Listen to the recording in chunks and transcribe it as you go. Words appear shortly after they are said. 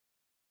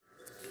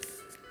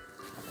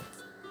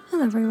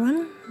Hello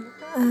everyone,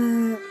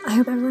 I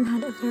hope everyone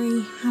had a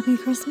very happy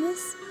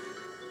Christmas,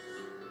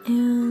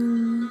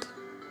 and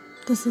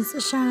this is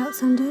Shout Out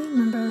Sunday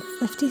number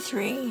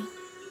 53.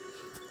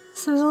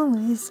 So as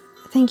always,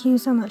 thank you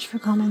so much for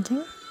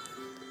commenting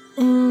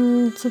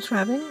and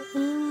subscribing,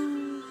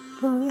 and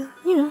well yeah,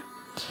 you know,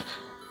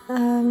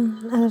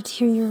 I'd love to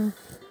hear your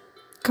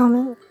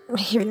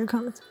read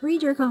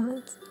your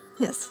comments,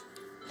 yes.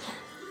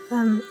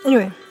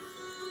 Anyway,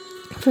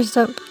 first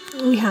up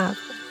we have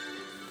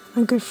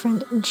my good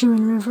friend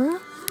Juan Rivera,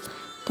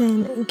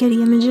 then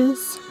Geddie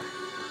Images,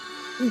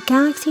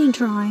 Galaxy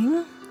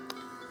Drawing,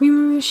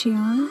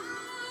 rimurushion,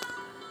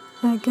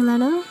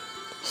 Geddie,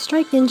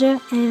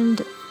 StrikeNinja,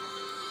 and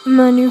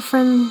my new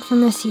friend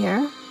from this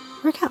year,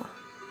 Raquel.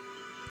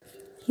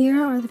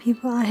 Here are the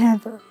people I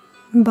have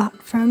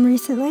bought from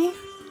recently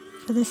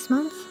for this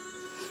month.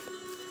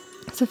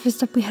 So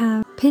first up we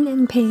have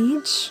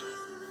pinandpage.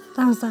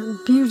 That was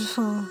that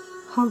beautiful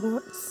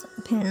Hogwarts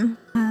pin.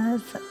 I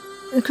have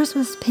the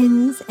Christmas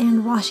pins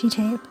and washi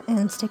tape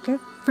and sticker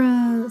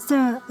from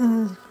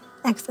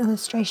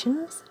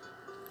Sarahxillustrations.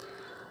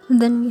 And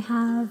then we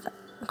have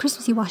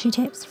Christmassy washi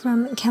tapes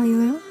from Kelly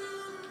Lou.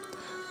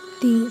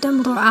 The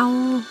Dumbledore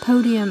Owl,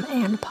 Podium,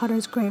 and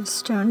Potter's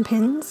Gravestone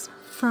pins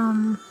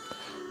from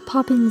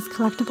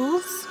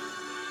poppinscollectibles.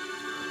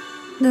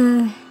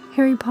 The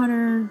Harry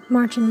Potter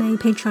March and May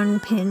Patreon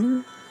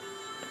pin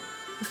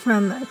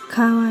from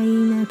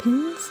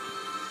kawaiinepins.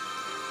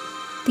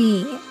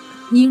 The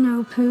You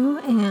Know Pooh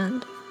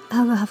and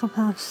Helga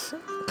Hufflepuff's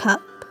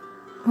Cup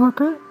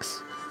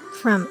Horcrux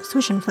from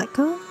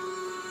swishandFlickco.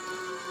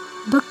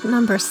 Book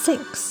number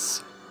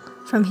 6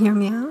 from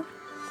heremeow.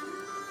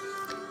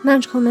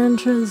 Magical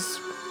Mantras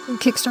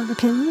Kickstarter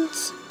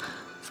pins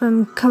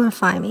from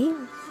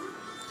colourfyme.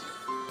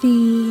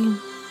 The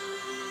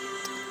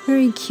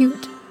very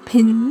cute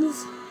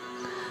pins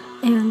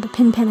and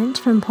pin pennant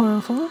from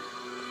Poroful.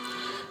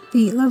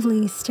 The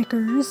lovely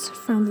stickers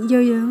from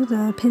Yo-Yo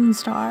the Pin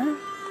Star.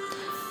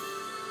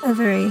 A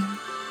very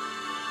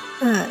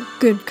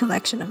good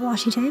collection of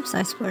washi tapes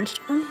I splurged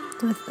on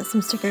with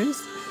some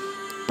stickers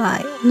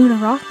by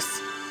lularocks.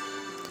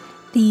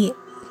 The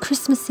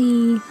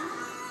Christmassy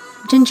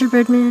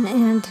Gingerbread Man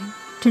and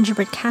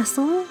Gingerbread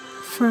Castle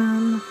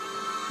from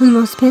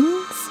Lumos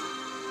Pins,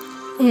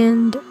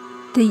 and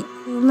the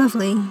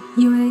lovely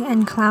Yue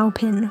and Clow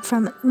pin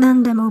from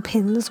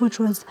Nandemopins, which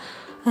was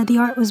the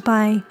art was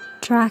by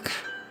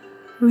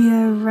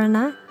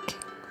drachearannak.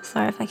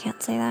 Sorry if I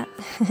can't say that.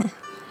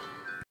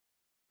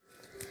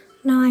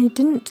 Now, I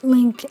didn't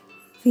link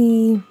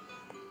the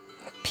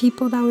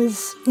people that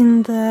was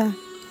in the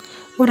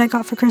what I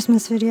got for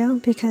Christmas video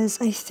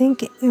because I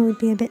think it would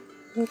be a bit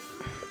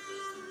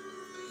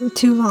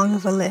too long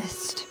of a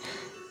list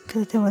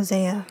because there was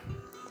a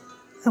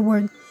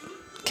word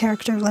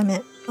character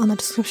limit on the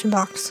description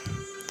box.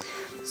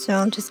 So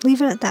I'll just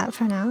leave it at that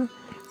for now.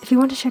 If you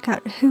want to check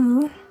out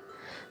who,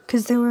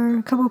 because there were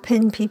a couple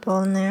pin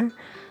people in there,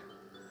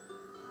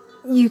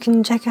 you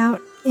can check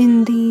out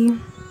in the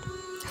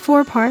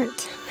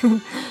 4-part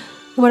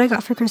what I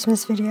got for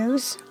Christmas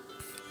videos.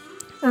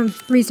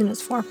 Reason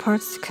it's 4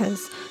 parts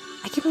because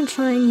I kept on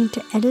trying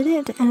to edit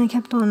it and I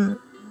kept on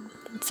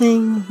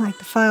saying like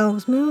the file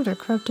was moved or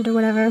corrupted or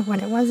whatever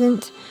when it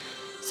wasn't.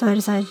 So I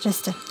decided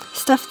just to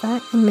stuff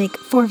that and make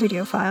 4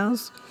 video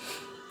files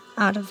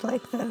out of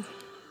like the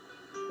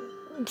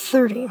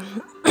 30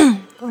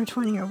 or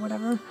 20 or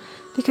whatever,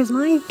 because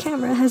my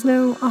camera has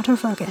no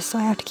autofocus, so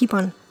I have to keep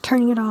on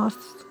turning it off,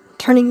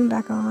 turning it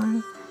back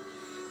on,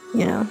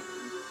 you know.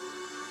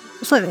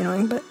 Slightly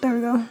annoying, but there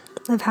we go.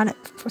 I've had it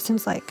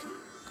since like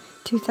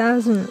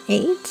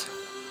 2008,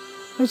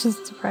 which is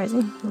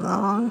surprising. A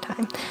long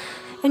time.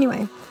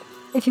 Anyway,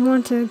 if you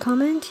want to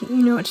comment,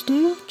 you know what to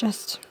do.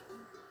 Just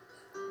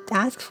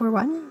ask for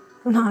one.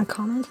 Well, not a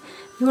comment.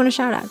 If you want a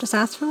shout out, just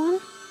ask for one.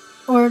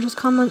 Or just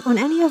comment on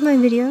any of my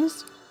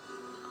videos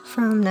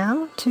from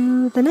now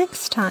to the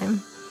next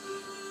time,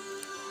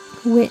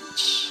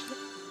 which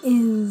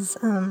is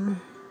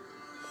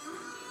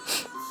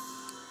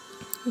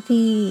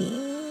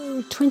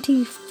the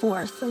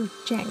 24th of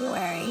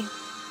January.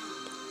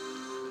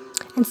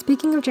 And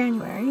speaking of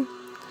January,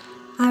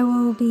 I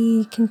will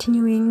be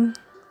continuing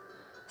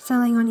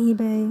selling on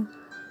eBay,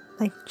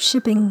 like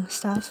shipping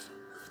stuff,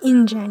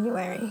 in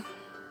January.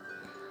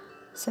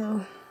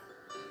 So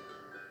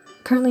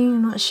currently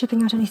I'm not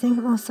shipping out anything.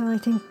 Also, I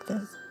think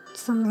there's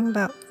something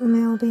about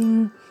mail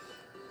being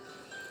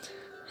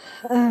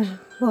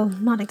well,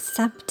 not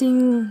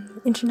accepting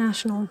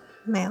international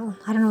mail.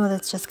 I don't know whether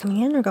it's just coming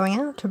in or going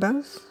out or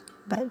both,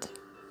 but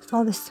with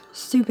all this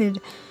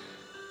stupid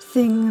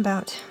thing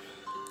about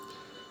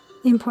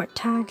import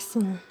tax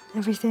and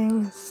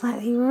everything, it's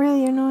slightly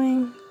really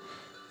annoying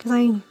because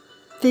I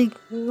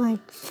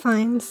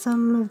find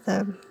some of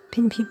the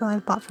pin people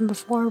I've bought from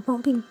before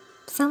won't be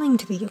selling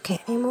to the UK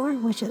anymore,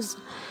 which is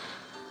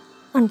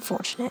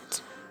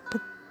unfortunate,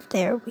 but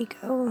there we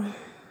go.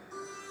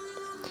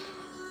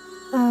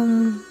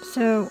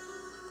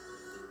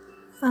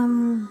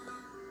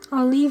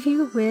 I'll leave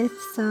you with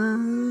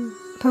some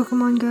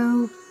Pokemon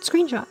Go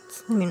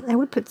screenshots. I mean, I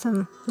would put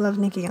some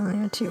lovemaking on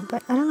there too,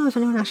 but I don't know if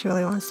anyone actually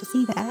really wants to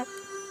see that.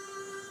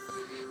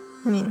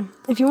 I mean,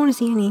 if you want to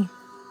see any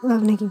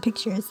lovemaking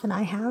pictures that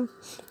I have,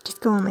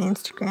 just go on my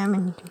Instagram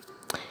and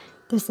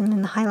there's some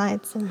in the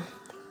highlights and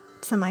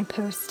some I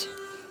post.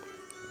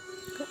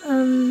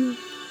 I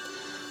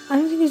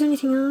don't think there's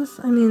anything else.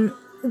 I mean,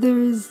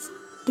 there's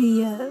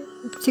the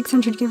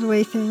 600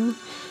 giveaway thing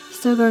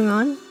still going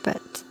on,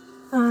 but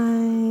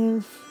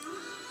I've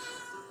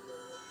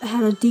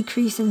had a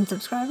decrease in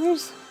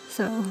subscribers,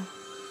 so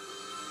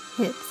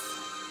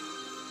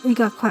we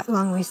got quite a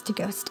long ways to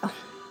go still.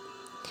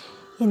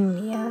 In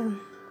the,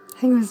 I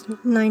think it was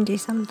 90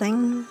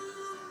 something,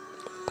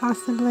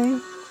 possibly.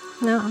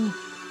 No.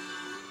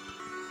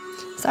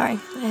 Sorry,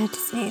 I had to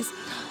sneeze.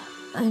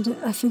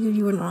 I figured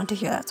you wouldn't want to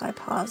hear that, so I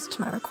paused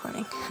my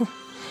recording.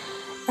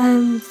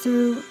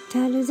 So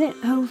that is it.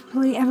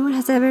 Hopefully everyone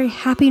has a very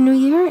happy new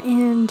year,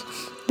 and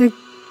the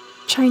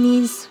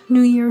Chinese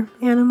New Year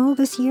animal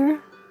this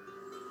year,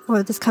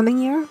 or this coming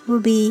year, will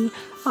be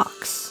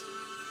ox,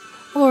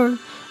 or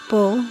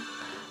bull,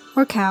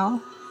 or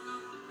cow.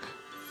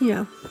 You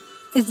know,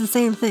 it's the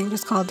same thing,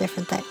 just called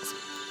different things,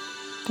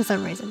 for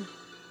some reason.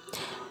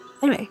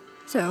 Anyway,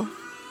 so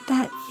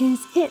that is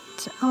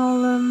it.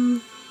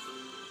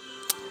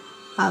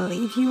 I'll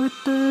leave you with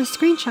the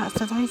screenshots,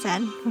 as I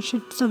said, which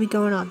should still be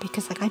going on,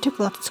 because, like, I took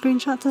lots of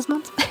screenshots this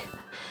month.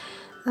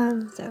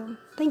 So,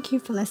 thank you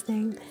for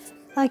listening.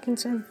 Like and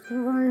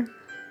subscribe, or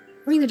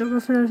ring the doorbell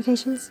for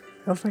notifications.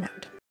 Over and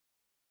out.